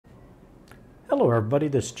Hello everybody,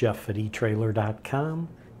 this is Jeff at etrailer.com.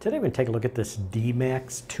 Today we're going to take a look at this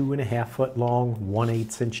DeeMaxx 2.5 foot long,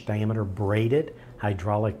 1/8 inch diameter braided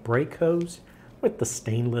hydraulic brake hose with the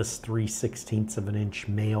stainless 3/16 of an inch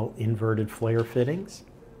male inverted flare fittings.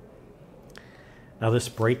 Now this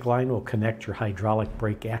brake line will connect your hydraulic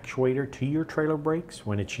brake actuator to your trailer brakes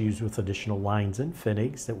when it's used with additional lines and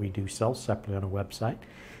fittings that we do sell separately on our website.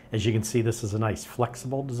 As you can see, this is a nice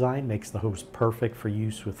flexible design, makes the hose perfect for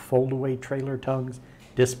use with fold-away trailer tongues,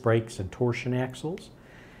 disc brakes, and torsion axles.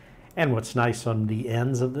 And what's nice on the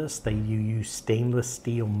ends of this, you use stainless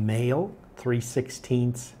steel male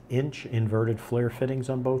 3/16 inch inverted flare fittings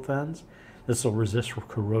on both ends. This will resist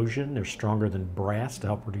corrosion. They're stronger than brass to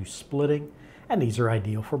help reduce splitting, and these are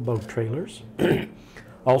ideal for boat trailers.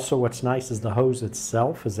 Also, what's nice is the hose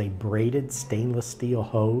itself is a braided stainless steel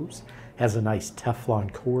hose. Has a nice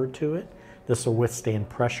Teflon cord to it. This will withstand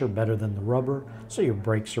pressure better than the rubber, so your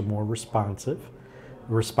brakes are more responsive. It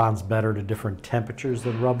responds better to different temperatures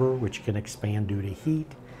than rubber, which can expand due to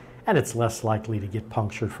heat, and it's less likely to get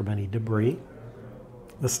punctured from any debris.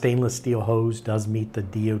 The stainless steel hose does meet the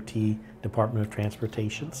DOT, Department of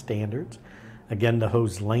Transportation standards. Again, the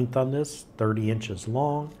hose length on this, 30 inches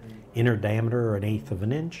long, inner diameter 1/8 of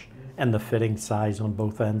an inch, and the fitting size on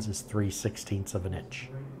both ends is 3/16 of an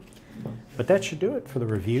inch. But that should do it for the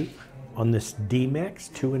review on this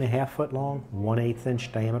DeeMaxx 2.5 foot long, 1/8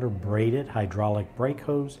 inch diameter braided hydraulic brake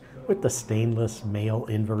hose with the stainless male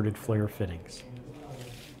inverted flare fittings.